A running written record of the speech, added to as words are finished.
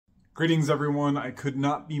Greetings everyone, I could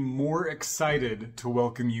not be more excited to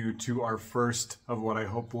welcome you to our first of what I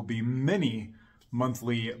hope will be many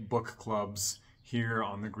monthly book clubs here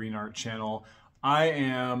on the Green Art channel. I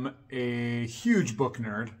am a huge book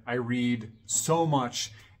nerd. I read so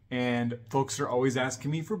much and folks are always asking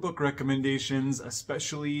me for book recommendations,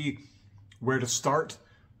 especially where to start,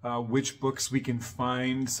 which books we can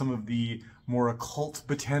find, some of the more occult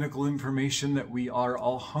botanical information that we are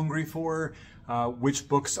all hungry for, which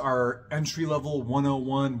books are entry-level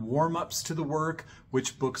 101 warm-ups to the work,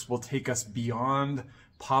 which books will take us beyond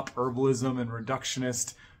pop herbalism and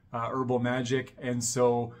reductionist herbal magic. And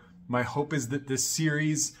so my hope is that this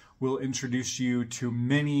series will introduce you to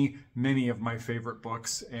many, many of my favorite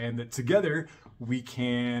books, and that together we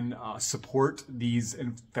can support these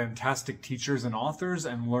fantastic teachers and authors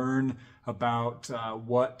and learn about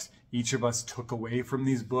what each of us took away from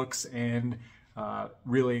these books, and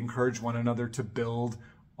really encourage one another to build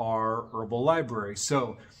our herbal library.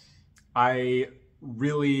 So I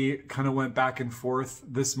really kind of went back and forth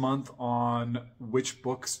this month on which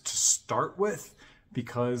books to start with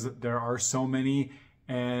because there are so many,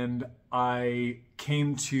 and I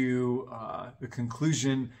came to the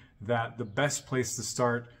conclusion that the best place to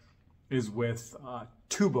start is with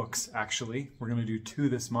two books, actually. We're going to do two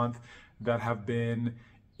this month that have been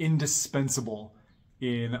indispensable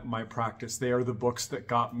in my practice. They are the books that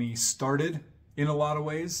got me started in a lot of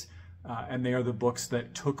ways, and they are the books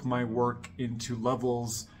that took my work into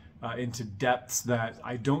levels, into depths that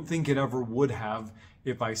I don't think it ever would have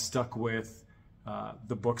if I stuck with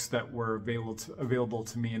the books that were available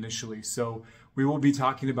to me initially. So we will be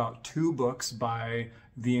talking about two books by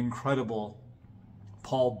the incredible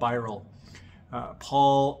Paul Beyerl.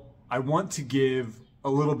 Paul, I want to give a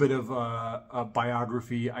little bit of a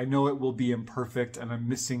biography. I know it will be imperfect, and I'm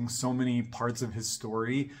missing so many parts of his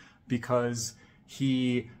story because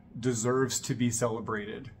he deserves to be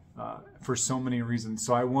celebrated for so many reasons.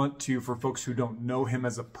 So I want to, for folks who don't know him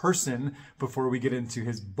as a person, before we get into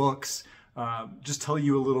his books, just tell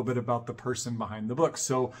you a little bit about the person behind the book.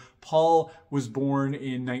 So Paul was born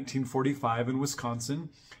in 1945 in Wisconsin,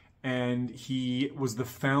 and he was the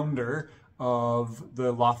founder of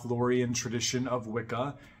the Lothlorien tradition of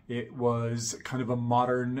Wicca. It was kind of a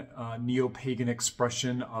modern neo-pagan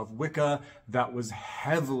expression of Wicca that was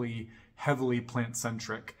heavily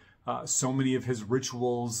plant-centric. So many of his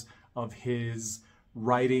rituals, of his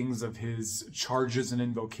writings, of his charges and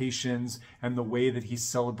invocations, and the way that he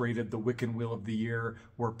celebrated the Wiccan Wheel of the Year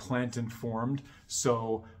were plant-informed.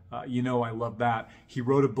 So you know I love that. He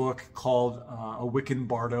wrote a book called A Wiccan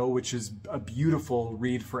Bardo, which is a beautiful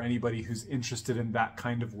read for anybody who's interested in that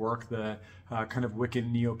kind of work, the kind of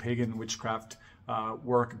Wiccan neo-pagan witchcraft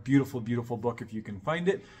work. Beautiful, beautiful book if you can find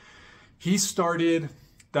it. He started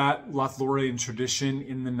that Lothlorien tradition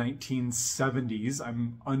in the 1970s.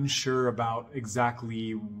 I'm unsure about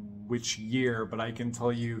exactly which year, but I can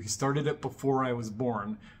tell you he started it before I was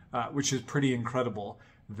born, which is pretty incredible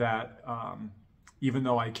that even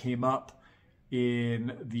though I came up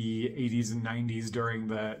in the 80s and 90s during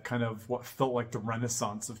the kind of what felt like the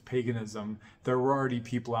renaissance of paganism, there were already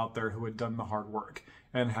people out there who had done the hard work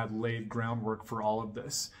and had laid groundwork for all of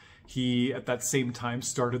this. He, at that same time,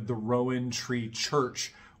 started the Rowan Tree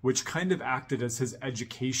Church, which kind of acted as his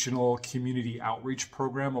educational community outreach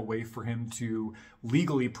program, a way for him to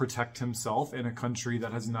legally protect himself in a country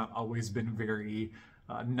that has not always been very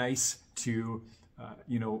nice to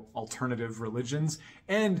alternative religions,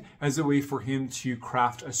 and as a way for him to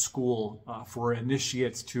craft a school for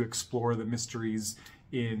initiates to explore the mysteries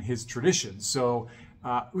in his tradition. So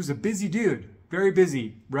it was a busy dude, very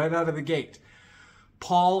busy, right out of the gate.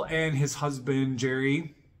 Paul and his husband,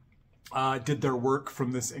 Jerry, did their work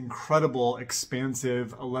from this incredible,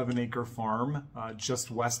 expansive 11-acre farm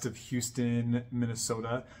just west of Houston,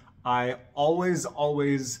 Minnesota. I always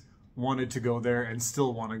wanted to go there and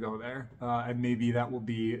still want to go there, and maybe that will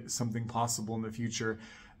be something possible in the future.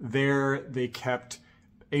 There they kept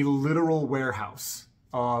a literal warehouse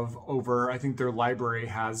of over, I think their library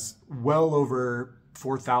has well over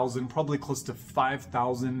 4,000, probably close to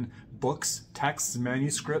 5,000 books, texts,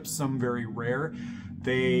 manuscripts, some very rare.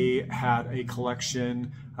 They had a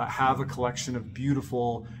collection, have a collection of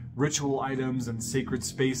beautiful ritual items and sacred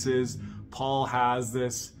spaces. Paul has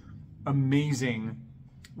this amazing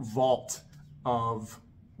vault of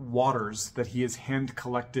waters that he has hand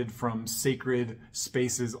collected from sacred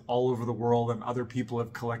spaces all over the world, and other people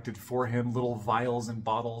have collected for him little vials and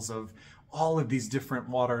bottles of all of these different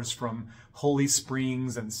waters from holy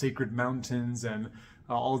springs and sacred mountains, and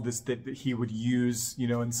all of this that he would use,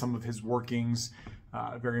 in some of his workings,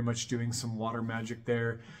 very much doing some water magic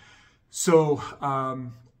there. So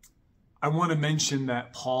I want to mention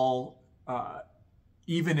that Paul,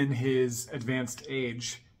 even in his advanced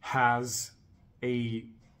age, has a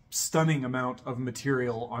stunning amount of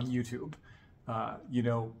material on YouTube. You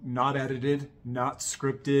know, not edited, not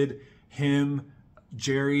scripted. Him,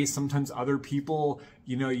 Jerry, sometimes other people,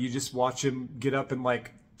 you know, you just watch him get up and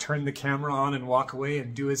like turn the camera on and walk away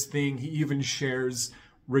and do his thing. He even shares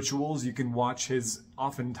rituals. You can watch his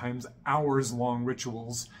oftentimes hours-long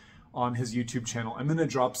rituals on his YouTube channel. I'm going to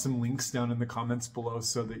drop some links down in the comments below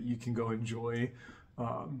so that you can go enjoy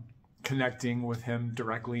connecting with him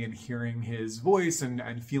directly and hearing his voice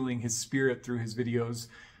and feeling his spirit through his videos,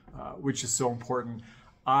 which is so important.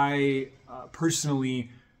 I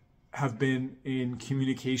personally have been in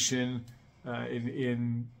communication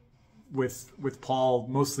with Paul,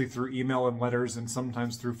 mostly through email and letters and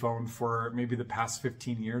sometimes through phone for maybe the past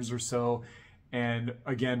 15 years or so. And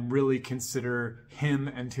again, really consider him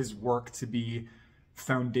and his work to be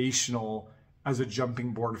foundational as a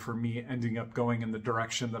jumping board for me ending up going in the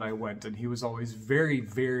direction that I went. And he was always very,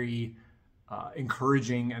 very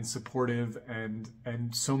encouraging and supportive, and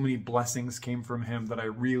so many blessings came from him that I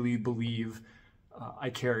really believe I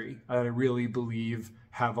carry, that I really believe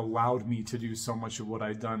have allowed me to do so much of what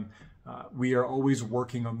I've done. We are always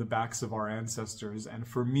working on the backs of our ancestors, and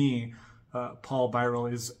for me, Paul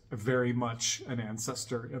Beyerl is very much an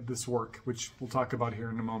ancestor of this work, which we'll talk about here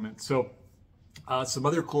in a moment. So some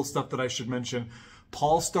other cool stuff that I should mention.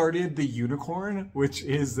 Paul started the Unicorn, which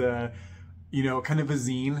is you know, kind of a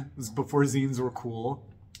zine. This was before zines were cool.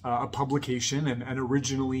 A publication, and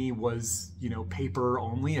originally was, you know, paper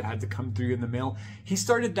only. It had to come through in the mail. He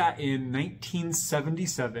started that in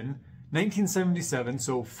 1977,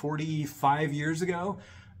 so 45 years ago.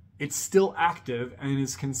 It's still active and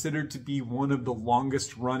is considered to be one of the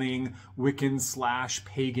longest running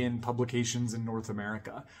Wiccan/pagan publications in North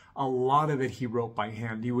America. A lot of it he wrote by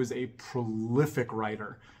hand. He was a prolific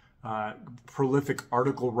writer, prolific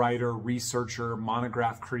article writer, researcher,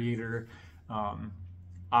 monograph creator.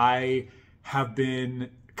 I have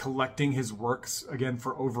been collecting his works, again,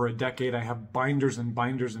 for over a decade. I have binders and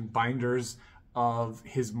binders and binders of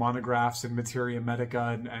his monographs and materia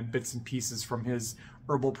medica and bits and pieces from his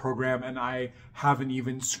herbal program, and I haven't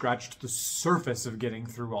even scratched the surface of getting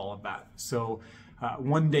through all of that. So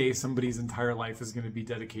one day somebody's entire life is going to be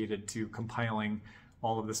dedicated to compiling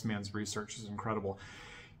all of this man's research. Is incredible.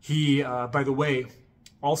 He, by the way,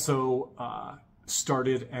 also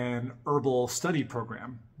started an herbal study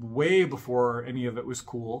program way before any of it was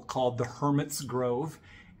cool, called the Hermit's Grove,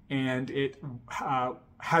 and it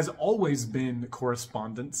has always been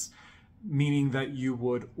correspondence, meaning that you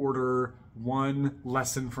would order one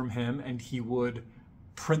lesson from him and he would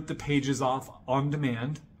print the pages off on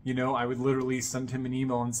demand. You know, I would literally send him an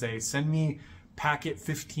email and say, send me packet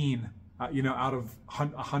 15, you know, out of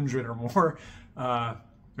 100 or more.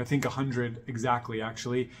 I think 100 exactly,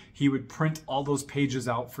 actually. He would print all those pages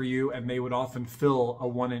out for you, and they would often fill a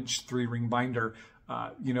 1-inch 3-ring binder,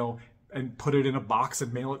 you know, and put it in a box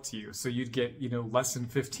and mail it to you. So you'd get, you know, lesson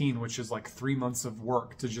 15, which is like 3 months of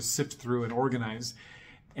work to just sift through and organize.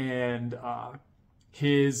 And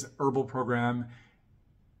his herbal program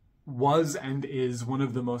was and is one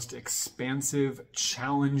of the most expansive,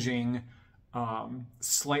 challenging,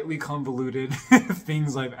 slightly convoluted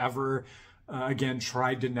things I've ever again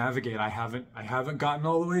tried to navigate. I haven't gotten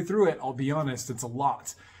all the way through it. I'll be honest, it's a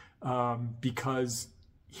lot, because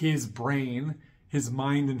his brain, his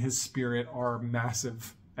mind, and his spirit are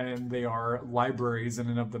massive, and they are libraries in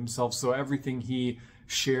and of themselves. So everything he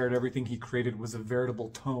shared, everything he created, was a veritable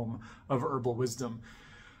tome of herbal wisdom.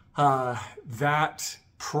 That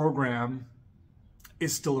program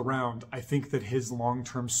is still around. I think that his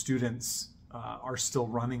long-term students are still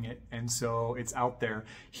running it, and so it's out there.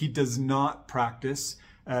 He does not practice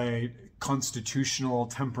a constitutional,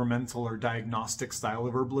 temperamental, or diagnostic style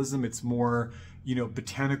of herbalism. It's more, you know,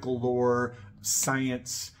 botanical lore,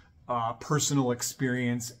 science, personal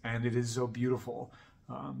experience, and it is so beautiful.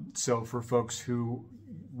 So for folks who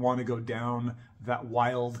want to go down that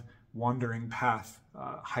wild, wandering path,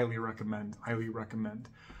 highly recommend, highly recommend.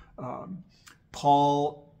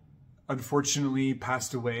 Paul unfortunately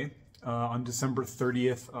passed away on December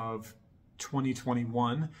 30th of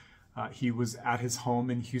 2021. He was at his home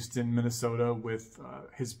in Houston, Minnesota with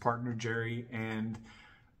his partner Jerry, and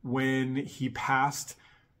when he passed,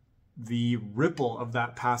 the ripple of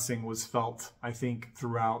that passing was felt, I think,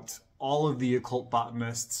 throughout all of the occult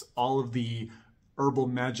botanists, all of the herbal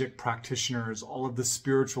magic practitioners, all of the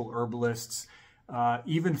spiritual herbalists,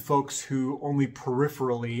 even folks who only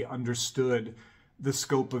peripherally understood the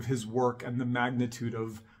scope of his work and the magnitude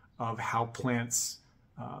of how plants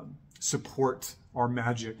support our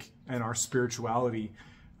magic and our spirituality,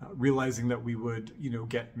 realizing that we would,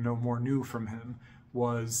 get no more new from him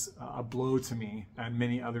was a blow to me and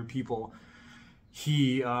many other people.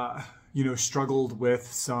 He, struggled with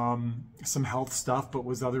some health stuff, but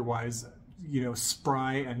was otherwise,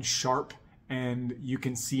 spry and sharp. And you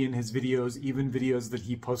can see in his videos, even videos that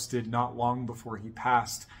he posted not long before he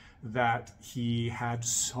passed, that he had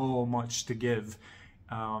so much to give.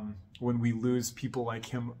 When we lose people like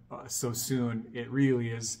him so soon, it really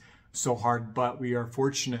is so hard. But we are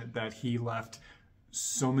fortunate that he left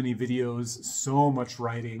so many videos, so much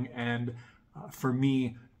writing, and for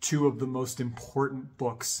me, two of the most important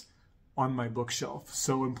books on my bookshelf.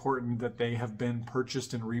 So important that they have been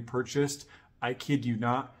purchased and repurchased. I kid you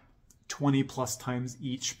not, 20 plus times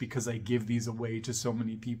each, because I give these away to so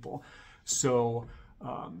many people. So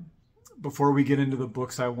before we get into the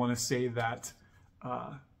books, I want to say that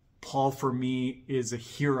Paul, for me, is a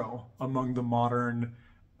hero among the modern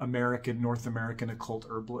North American occult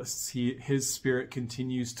herbalists. His spirit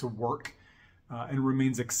continues to work and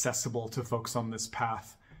remains accessible to folks on this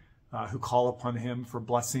path who call upon him for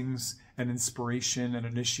blessings and inspiration and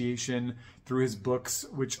initiation through his books,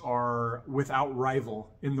 which are without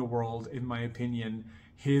rival in the world, in my opinion.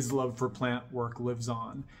 His love for plant work lives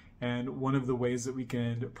on. And one of the ways that we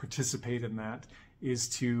can participate in that is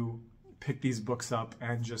to pick these books up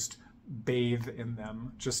and just bathe in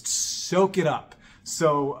them, just soak it up.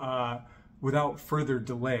 So without further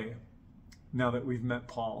delay, now that we've met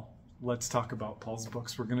Paul, let's talk about Paul's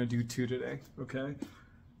books. We're going to do 2 today, okay?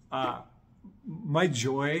 My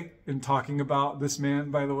joy in talking about this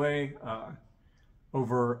man, by the way,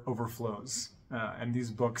 overflows. And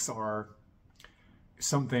these books are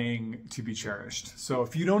something to be cherished. So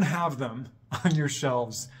if you don't have them on your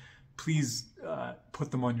shelves, please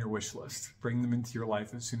put them on your wish list. Bring them into your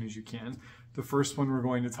life as soon as you can. The first one we're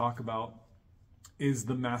going to talk about is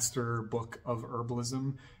the Master Book of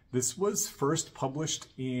Herbalism. This was first published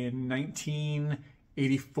in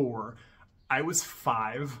 1984. I was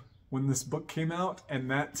 5 when this book came out,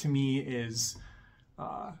 and that to me is,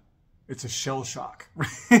 it's a shell shock,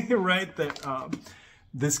 right? That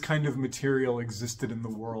this kind of material existed in the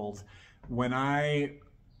world. When I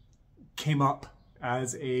came up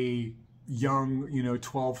as a young,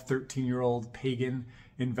 12, 13-year-old pagan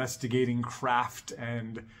investigating craft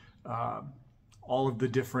and all of the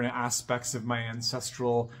different aspects of my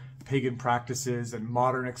ancestral pagan practices and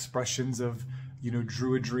modern expressions of,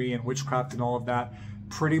 druidry and witchcraft and all of that,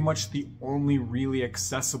 pretty much the only really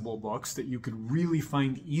accessible books that you could really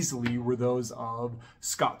find easily were those of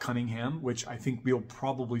Scott Cunningham, which I think we'll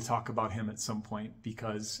probably talk about him at some point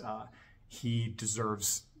because he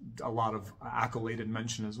deserves a lot of accolade and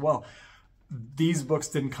mention as well. These books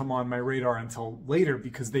didn't come on my radar until later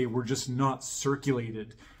because they were just not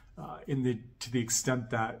circulated to the extent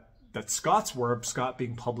that Scott's were, Scott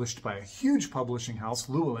being published by a huge publishing house,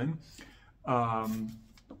 Llewellyn,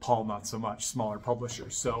 Paul not so much, smaller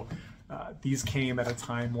publishers. So these came at a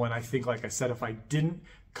time when I think, like I said, if I didn't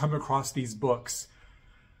come across these books,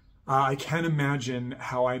 I can't imagine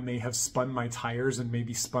how I may have spun my tires and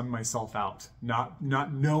maybe spun myself out, not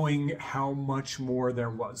knowing how much more there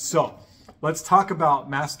was. So let's talk about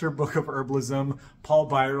Master Book of Herbalism, Paul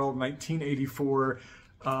Beyerl, 1984.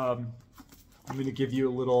 I'm going to give you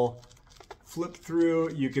a little flip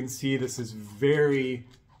through. You can see this is very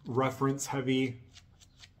reference heavy,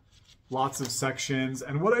 lots of sections.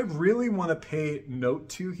 And what I really want to pay note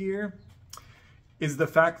to here is the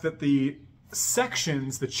fact that the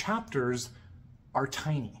sections, the chapters, are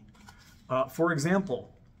tiny. For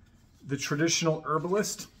example, the traditional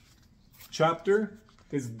herbalist chapter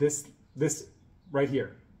is this right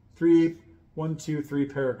here. 1, 2, 3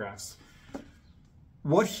 paragraphs.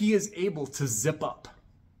 What he is able to zip up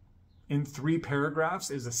in 3 paragraphs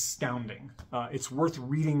is astounding. It's worth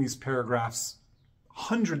reading these paragraphs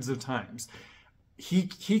hundreds of times. He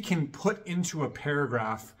can put into a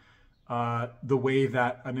paragraph the way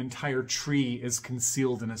that an entire tree is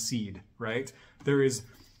concealed in a seed, right? There is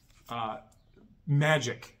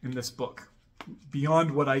magic in this book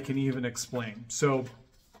beyond what I can even explain. So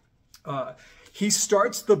he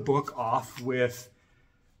starts the book off with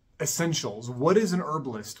essentials. What is an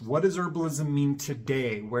herbalist? What does herbalism mean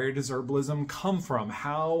today? Where does herbalism come from?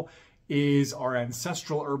 How is our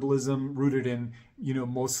ancestral herbalism rooted in,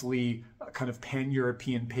 mostly kind of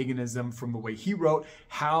pan-European paganism from the way he wrote?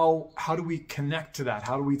 How do we connect to that?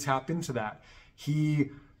 How do we tap into that?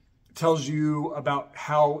 He tells you about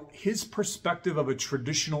how his perspective of a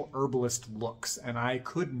traditional herbalist looks, and I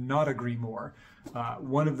could not agree more.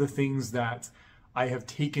 One of the things that I have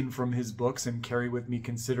taken from his books and carry with me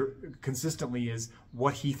consistently is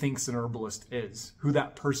what he thinks an herbalist is, who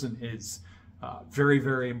that person is. Very,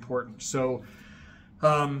 very important. So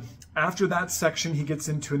after that section, he gets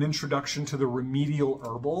into an introduction to the remedial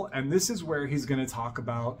herbal, and this is where he's going to talk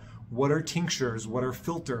about what are tinctures, what are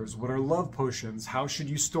filters, what are love potions, how should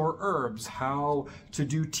you store herbs, how to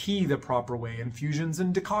do tea the proper way, infusions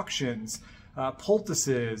and decoctions,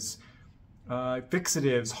 poultices,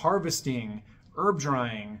 fixatives, harvesting, herb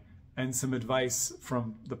drying, and some advice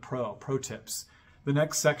from the pro tips. The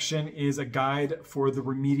next section is a guide for the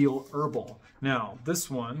remedial herbal. Now, this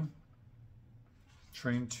one,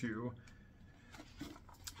 Train 2,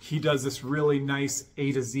 he does this really nice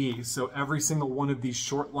A to Z. So every single one of these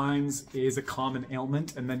short lines is a common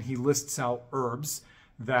ailment, and then he lists out herbs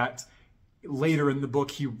that later in the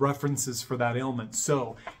book he references for that ailment.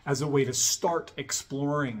 So as a way to start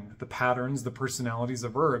exploring the patterns, the personalities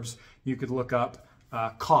of herbs, you could look up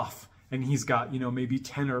cough, and he's got, maybe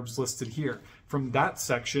 10 herbs listed here. From that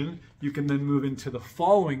section, you can then move into the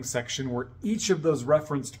following section where each of those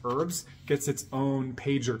referenced herbs gets its own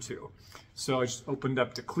page or two. So I just opened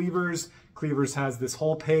up to Cleavers. Cleavers has this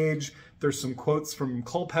whole page. There's some quotes from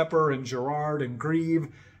Culpeper and Gerard and Grieve.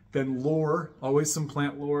 Then lore, always some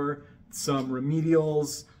plant lore, some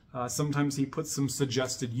remedials. Sometimes he puts some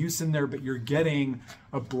suggested use in there, but you're getting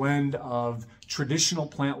a blend of traditional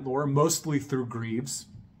plant lore, mostly through Greaves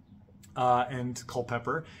and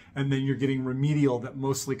Culpeper, and then you're getting remedial that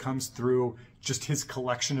mostly comes through just his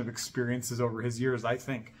collection of experiences over his years, I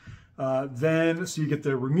think. So you get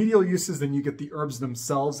the remedial uses, then you get the herbs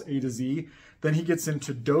themselves, A to Z. Then he gets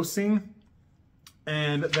into dosing,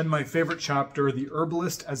 and then my favorite chapter, the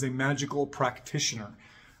herbalist as a magical practitioner.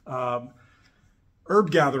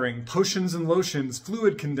 Herb gathering, potions and lotions,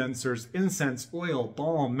 fluid condensers, incense, oil,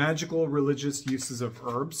 balm, magical religious uses of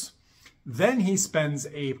herbs. Then he spends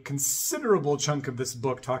a considerable chunk of this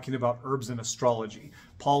book talking about herbs and astrology.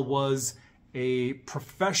 Paul was a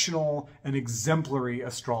professional and exemplary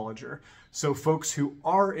astrologer. So folks who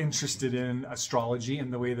are interested in astrology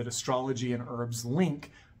and the way that astrology and herbs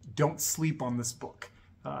link, don't sleep on this book.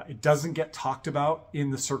 It doesn't get talked about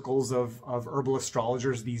in the circles of herbal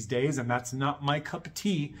astrologers these days, and that's not my cup of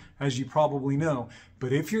tea, as you probably know.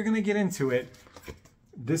 But if you're going to get into it,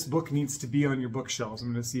 this book needs to be on your bookshelves.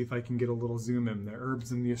 I'm going to see if I can get a little zoom in there.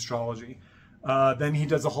 Herbs and the astrology. Then he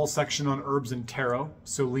does a whole section on herbs and tarot,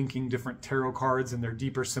 so linking different tarot cards and their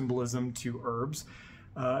deeper symbolism to herbs.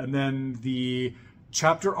 And then the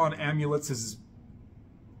chapter on amulets is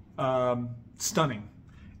stunning.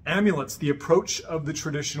 Amulets, the approach of the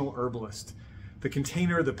traditional herbalist. The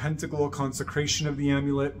container, the pentacle, consecration of the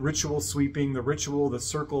amulet, ritual sweeping, the ritual, the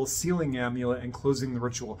circle, sealing amulet, and closing the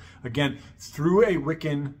ritual. Again, through a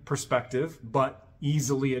Wiccan perspective, but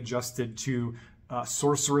easily adjusted to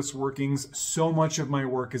sorceress workings. So much of my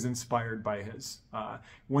work is inspired by his.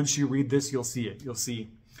 Once you read this, you'll see it. You'll see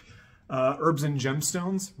herbs and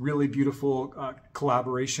gemstones, really beautiful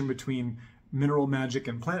collaboration between mineral magic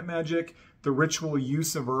and plant magic. The ritual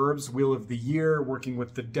use of herbs, Wheel of the Year, working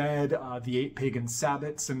with the dead, the 8 pagan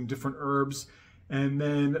sabbats and different herbs, and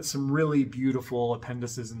then some really beautiful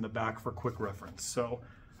appendices in the back for quick reference. So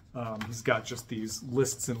he's got just these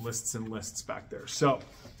lists and lists and lists back there. So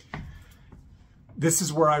this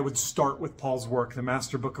is where I would start with Paul's work, the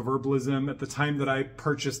Master Book of Herbalism. At the time that I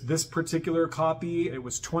purchased this particular copy, it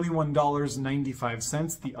was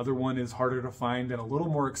 $21.95. The other one is harder to find and a little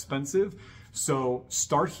more expensive. So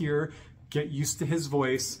start here. Get used to his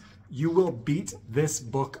voice. You will beat this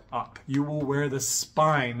book up. You will wear the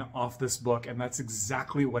spine off this book, and that's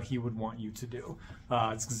exactly what he would want you to do.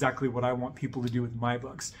 It's exactly what I want people to do with my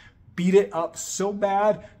books. Beat it up so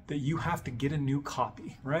bad that you have to get a new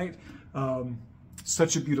copy, right?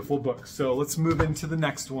 Such a beautiful book. So let's move into the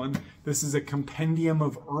next one. This is a Compendium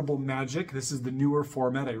of Herbal Magick. This is the newer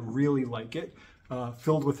format. I really like it.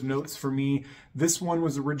 Filled with notes for me. This one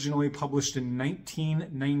was originally published in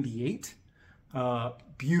 1998.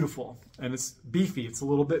 Beautiful, and it's beefy. It's a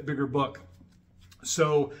little bit bigger book.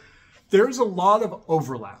 So there's a lot of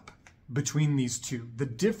overlap between these two. The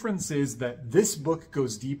difference is that this book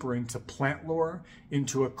goes deeper into plant lore,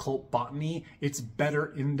 into occult botany. It's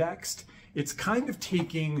better indexed. It's kind of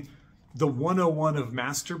taking the 101 of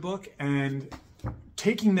Master Book and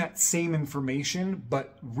taking that same information,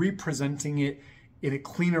 but representing it in a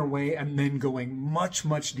cleaner way and then going much,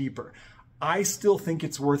 much deeper. I still think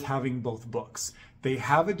it's worth having both books. They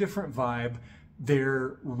have a different vibe.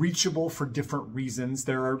 They're reachable for different reasons.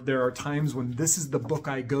 There are times when this is the book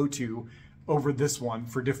I go to over this one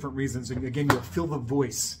for different reasons. And again, you'll feel the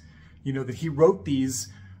voice, that he wrote these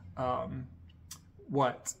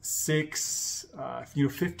what,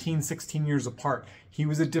 15, 16 years apart. He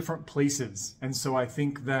was at different places. And so I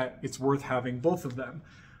think that it's worth having both of them.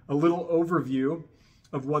 A little overview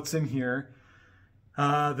of what's in here.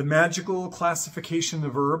 The magical classification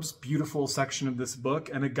of herbs, beautiful section of this book,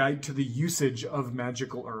 and a guide to the usage of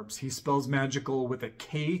magical herbs. He spells magical with a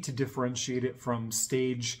K to differentiate it from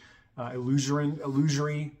stage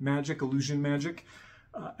illusion magic.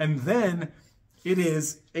 And then it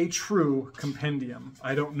is a true compendium.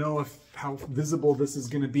 I don't know how visible this is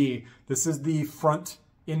going to be. This is the front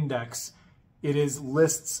index. It is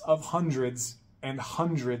lists of hundreds and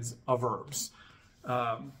hundreds of herbs.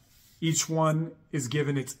 Each one is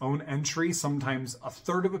given its own entry, sometimes a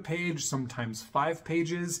third of a page, sometimes 5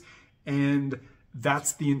 pages, and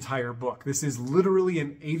that's the entire book. This is literally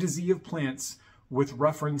an A to Z of plants with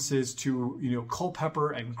references to, Culpeper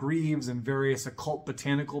and Greaves and various occult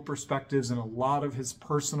botanical perspectives and a lot of his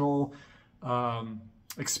personal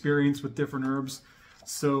experience with different herbs.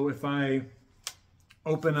 So if I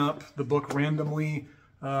open up the book randomly,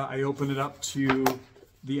 I open it up to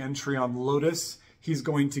the entry on lotus. He's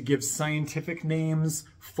going to give scientific names,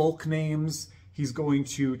 folk names. He's going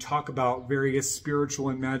to talk about various spiritual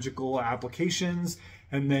and magical applications.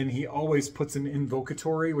 And then he always puts an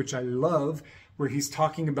invocatory, which I love, where he's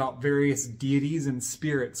talking about various deities and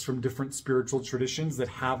spirits from different spiritual traditions that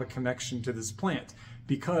have a connection to this plant.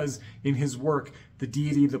 Because in his work, the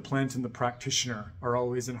deity, the plant, and the practitioner are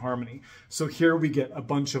always in harmony. So here we get a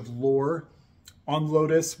bunch of lore on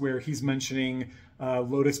lotus, where he's mentioning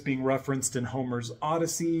lotus being referenced in Homer's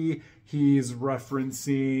Odyssey. He's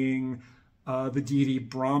referencing the deity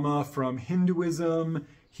Brahma from Hinduism.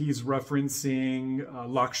 He's referencing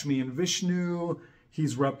Lakshmi and Vishnu.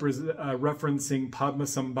 He's referencing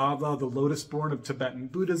Padmasambhava, the lotus-born of Tibetan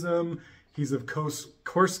Buddhism. He's, of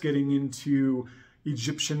course, getting into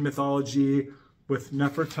Egyptian mythology with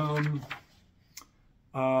Nefertum,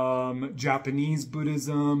 Japanese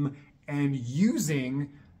Buddhism, and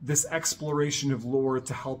using this exploration of lore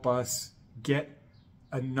to help us get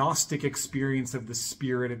a Gnostic experience of the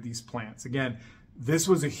spirit of these plants. Again, this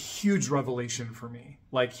was a huge revelation for me.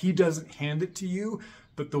 Like, he doesn't hand it to you,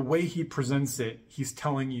 but the way he presents it, he's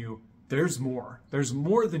telling you there's more. There's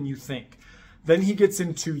more than you think. Then he gets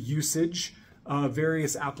into usage,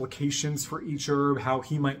 various applications for each herb, how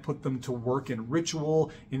he might put them to work in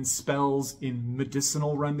ritual, in spells, in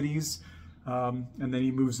medicinal remedies. And then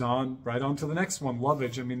he moves on right on to the next one,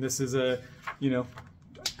 lovage. I mean, this is a,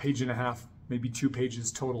 page and a half, maybe 2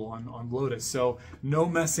 pages total on lotus. So no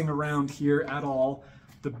messing around here at all.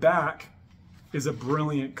 The back is a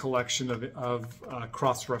brilliant collection of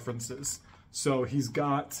cross-references. So he's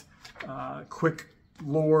got quick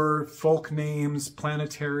lore, folk names,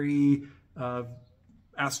 planetary,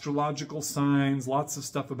 astrological signs, lots of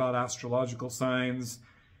stuff about astrological signs,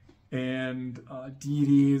 and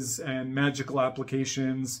deities and magical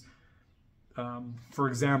applications. For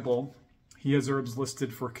example, he has herbs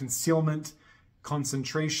listed for concealment,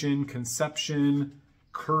 concentration, conception,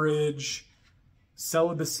 courage,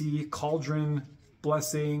 celibacy, cauldron,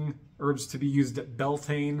 blessing, herbs to be used at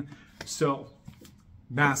Beltane. So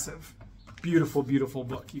massive, beautiful, beautiful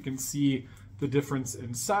book. You can see the difference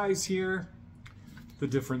in size here, the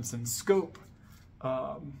difference in scope.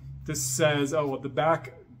 This says, the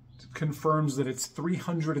back confirms that it's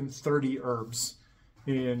 330 herbs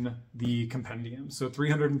in the compendium. So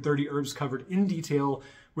 330 herbs covered in detail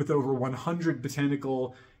with over 100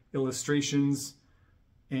 botanical illustrations.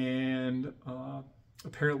 And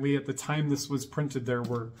apparently at the time this was printed, there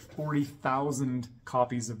were 40,000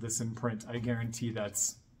 copies of this in print. I guarantee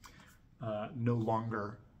that's no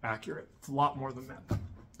longer accurate. It's a lot more than that.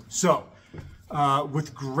 So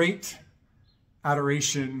with great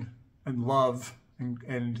adoration and love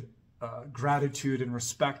and gratitude and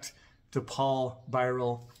respect to Paul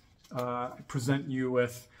Beyerl, I present you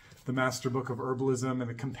with the Master Book of Herbalism and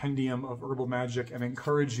the Compendium of Herbal Magick, and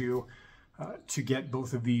encourage you to get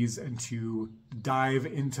both of these and to dive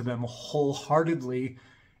into them wholeheartedly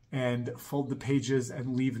and fold the pages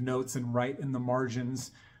and leave notes and write in the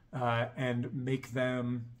margins and make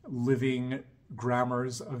them living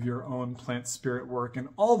grammars of your own plant spirit work, and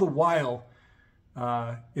all the while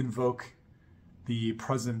invoke the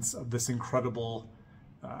presence of this incredible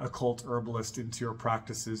occult herbalist into your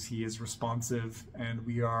practices. He is responsive, and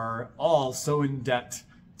we are all so in debt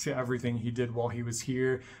to everything he did while he was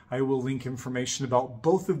here. I will link information about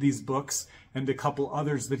both of these books and a couple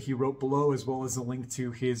others that he wrote below, as well as a link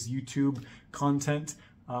to his YouTube content.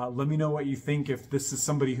 Let me know what you think. If this is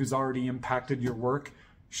somebody who's already impacted your work,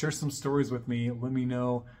 share some stories with me. Let me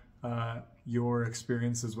know your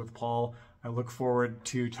experiences with Paul. I look forward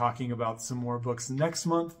to talking about some more books next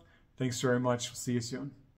month. Thanks very much. We'll see you soon.